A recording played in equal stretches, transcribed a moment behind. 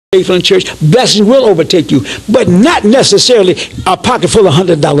faithful in church, blessings will overtake you, but not necessarily a pocket full of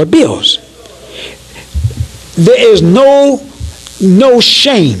 $100 bills. There is no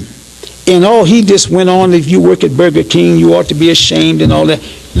shame in all he just went on. If you work at Burger King, you ought to be ashamed and all that.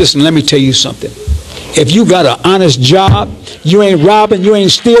 Listen, let me tell you something. If you got an honest job, you ain't robbing, you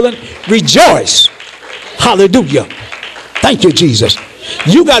ain't stealing, rejoice. Hallelujah. Thank you, Jesus.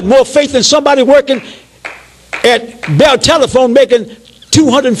 You got more faith than somebody working at Bell Telephone making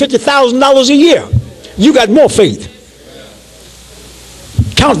 $250,000 a year. You got more faith.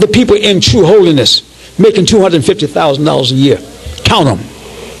 Count the people in true holiness making $250,000 a year. Count them.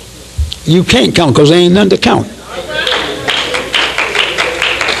 You can't count because there ain't none to count.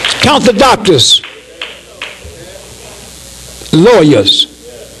 Count the doctors, lawyers,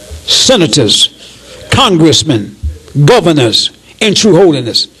 senators, congressmen, governors in true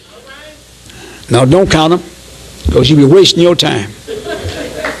holiness. Now don't count them because you'll be wasting your time.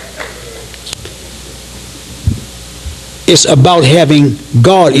 It's about having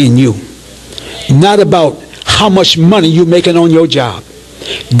God in you, not about how much money you're making on your job.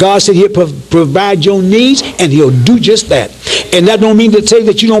 God said he'll provide your needs, and he'll do just that. And that don't mean to say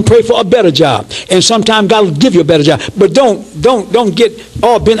that you don't pray for a better job. And sometimes God will give you a better job. But don't get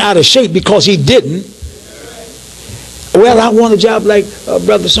all bent out of shape because he didn't. Well, I want a job like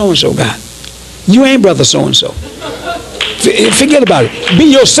brother so-and-so got. You ain't brother so-and-so. Forget about it.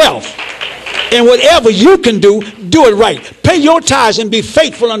 Be yourself. And whatever you can do, do it right. Pay your tithes and be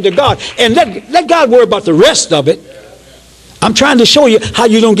faithful unto God. And let God worry about the rest of it. I'm trying to show you how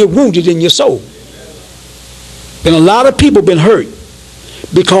you don't get wounded in your soul. And a lot of people been hurt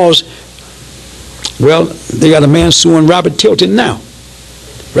because, well, they got a man suing Robert Tilton now.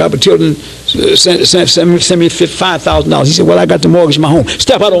 Robert Tilton sent me $5,000. He said, well, I got to mortgage my home.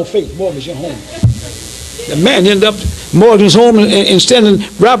 Step out on faith, mortgage your home. The man ended up mortgaging his home and sending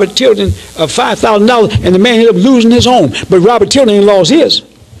Robert Tilton $5,000, and the man ended up losing his home. But Robert Tilton ain't lost his.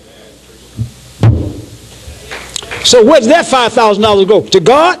 So where did that $5,000 go? To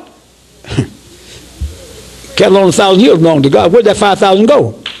God? Cattle on 1,000 hills belong to God. Where did that $5,000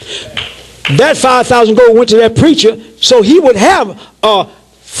 go? That $5,000 went to that preacher so he would have a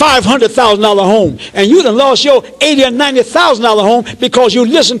 $500,000 home. And you done lost your $80,000 or $90,000 home because you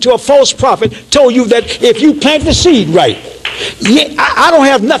listened to a false prophet told you that if you plant the seed right. Yeah, I don't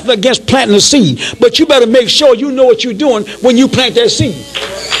have nothing against planting a seed, but you better make sure you know what you're doing when you plant that seed.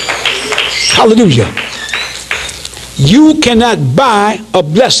 Hallelujah. You cannot buy a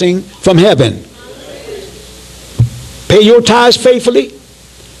blessing from heaven. Pay your tithes faithfully.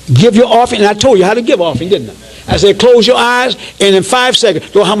 Give your offering. And I told you how to give offering, didn't I? I said, close your eyes, and in 5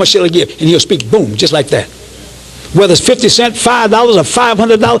 seconds, Lord, how much shall I give? And he'll speak, boom, just like that. Whether it's 50 cents, $5, or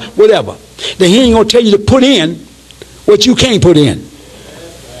 $500, whatever. Then he ain't going to tell you to put in what you can't put in.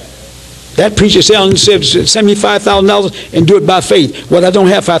 That preacher said, send me $5,000 and do it by faith. Well, I don't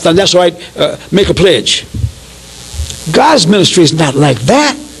have $5,000. That's all right. Make a pledge. God's ministry is not like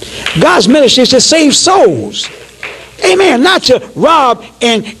that. God's ministry is to save souls. Amen. Not to rob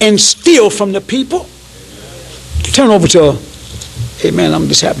and steal from the people. Turn over to, amen, I'm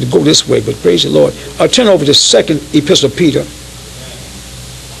just happy to go this way, but praise the Lord. Turn over to 2nd Epistle of Peter,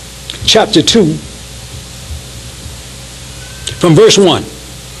 chapter 2, from verse 1.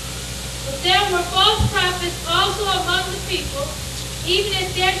 But there were false prophets also among the people, even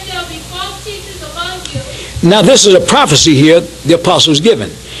as there shall be false teachers among you. Now this is a prophecy here the apostle's given.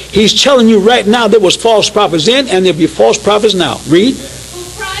 He's telling you right now there was false prophets then, and there'll be false prophets now. Read. Who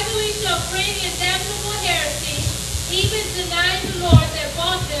privately shall bring in damnable heresy, even denying the Lord that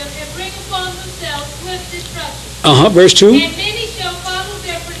bought them, and bring upon themselves swift destruction. Verse 2. And many shall follow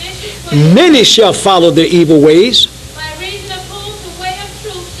their pernicious ways. Many shall follow their evil ways. By reason of whom the way of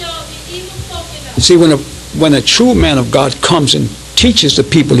truth shall be evil spoken of. See, when a true man of God comes and teaches the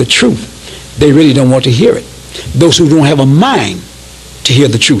people the truth, they really don't want to hear it. Those who don't have a mind to hear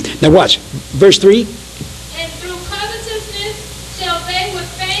the truth. Now watch. Verse 3. And through covetousness shall they with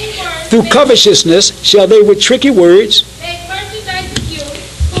vain words. Through covetousness shall they with tricky words. Make merchandise of you,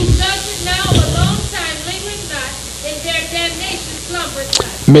 whom judgment now a long time lingereth not, and their damnation slumbereth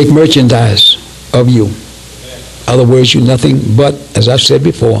not. Make merchandise of you. In other words, you're nothing but, as I've said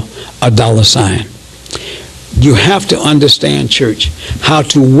before, a dollar sign. You have to understand, church, how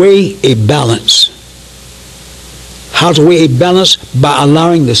to weigh a balance. How to weigh a balance by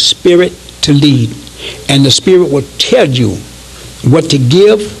allowing the Spirit to lead. And the Spirit will tell you what to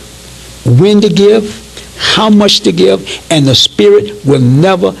give, when to give, how much to give, and the Spirit will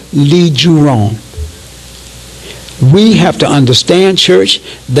never lead you wrong. We have to understand, church,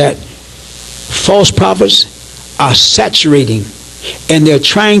 that false prophets are saturating and they're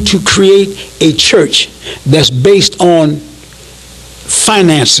trying to create a church that's based on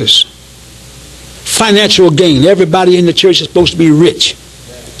finances, financial gain. Everybody in the church is supposed to be rich.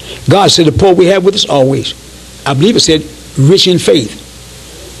 God said, the poor we have with us always. I believe it said, rich in faith.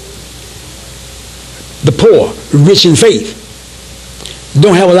 The poor, rich in faith.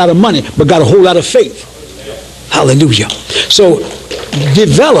 Don't have a lot of money, but got a whole lot of faith. Hallelujah. So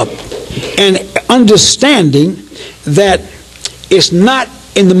develop an understanding that it's not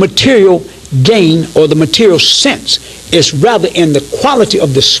in the material gain or the material sense. It's rather in the quality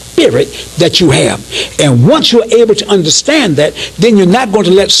of the spirit that you have. And once you're able to understand that, then you're not going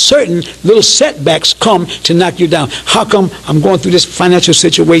to let certain little setbacks come to knock you down. How come I'm going through this financial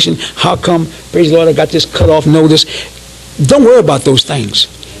situation? How come, praise the Lord, I got this cut off notice? Don't worry about those things.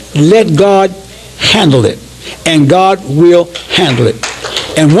 Let God handle it. And God will handle it.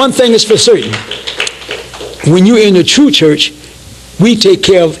 And one thing is for certain. When you're in the true church, we take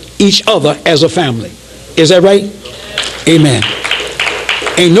care of each other as a family. Is that right? Amen.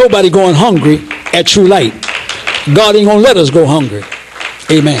 Ain't nobody going hungry at True Light. God ain't going to let us go hungry.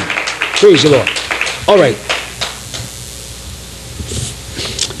 Amen. Praise the Lord. All right.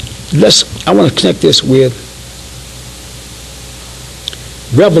 I want to connect this with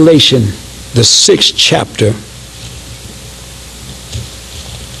Revelation, the 6th chapter,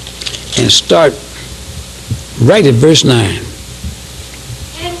 and start right at verse 9.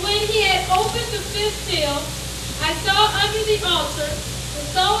 And when he had opened the fifth seal, I saw under the altar the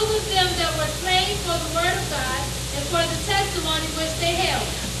souls of them that were slain for the word of God and for the testimony which they held.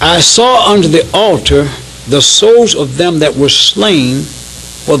 I saw under the altar the souls of them that were slain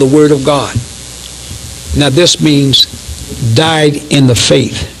for the word of God. Now this means died in the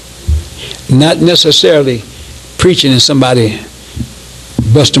faith. Not necessarily preaching and somebody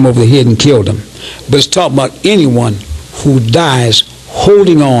bust them over the head and killed them. But it's talking about anyone who dies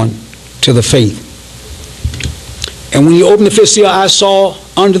holding on to the faith. And when you open the fifth seal, I saw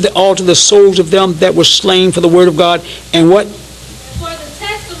under the altar the souls of them that were slain for the word of God. And what? And for the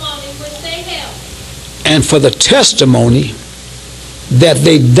testimony which they held. And for the testimony that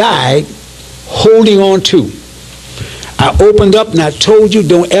they died holding on to. I opened up and I told you,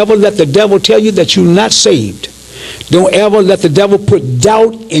 don't ever let the devil tell you that you're not saved. Don't ever let the devil put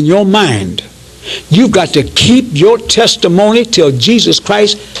doubt in your mind. You've got to keep your testimony till Jesus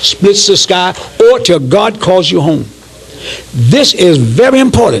Christ splits the sky or till God calls you home. This is very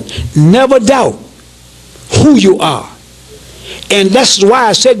important. Never doubt who you are. And that's why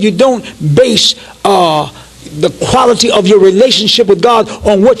I said you don't base the quality of your relationship with God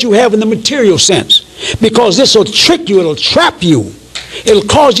on what you have in the material sense. Because this will trick you, it'll trap you. It'll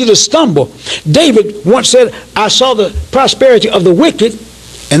cause you to stumble. David once said, I saw the prosperity of the wicked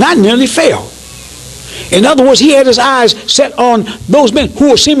and I nearly fell. In other words, he had his eyes set on those men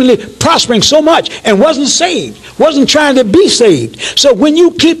who were seemingly prospering so much and wasn't saved, wasn't trying to be saved. So when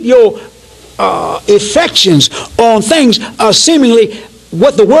you keep your affections on things seemingly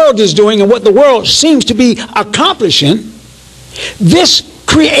what the world is doing and what the world seems to be accomplishing, this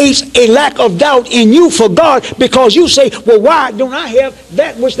creates a lack of doubt in you for God, because you say, well, why don't I have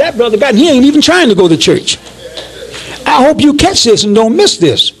that which that brother got? And he ain't even trying to go to church. I hope you catch this and don't miss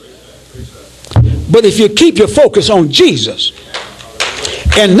this. But if you keep your focus on Jesus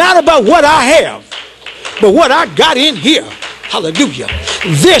and not about what I have, but what I got in here, hallelujah,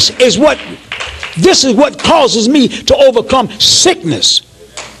 this is what causes me to overcome sickness.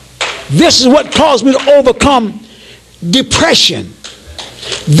 This is what caused me to overcome depression.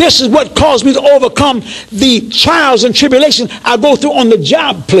 This is what caused me to overcome the trials and tribulations I go through on the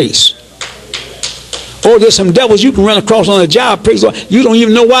job place. Oh, there's some devils you can run across on the job, praise God. You don't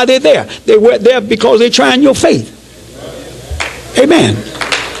even know why they're there. They were there because they're trying your faith. Amen.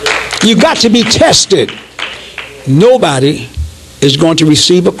 You got to be tested. Nobody is going to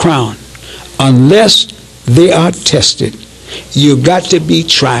receive a crown unless they are tested. You've got to be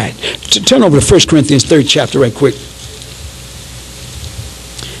tried. Turn over to 1 Corinthians 3rd chapter right quick.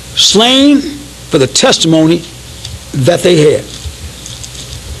 Slain for the testimony that they had.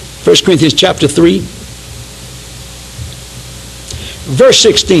 1 Corinthians chapter 3, verse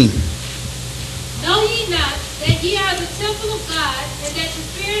 16. Know ye not that ye are the temple of God, and that the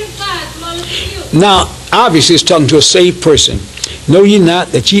Spirit of God dwelleth in you? Now, obviously it's talking to a saved person. Know ye not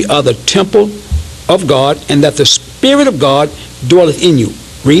that ye are the temple of God, and that the Spirit of God dwelleth in you?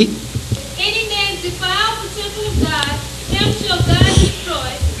 Read. If any man defile the temple of God, him shall God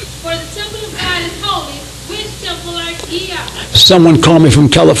destroy. For the temple of God is holy, which temple are ye are. Someone called me from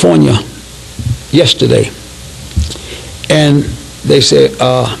California yesterday, and they said,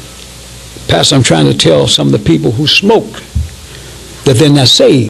 Pastor, I'm trying to tell some of the people who smoke that they're not saved.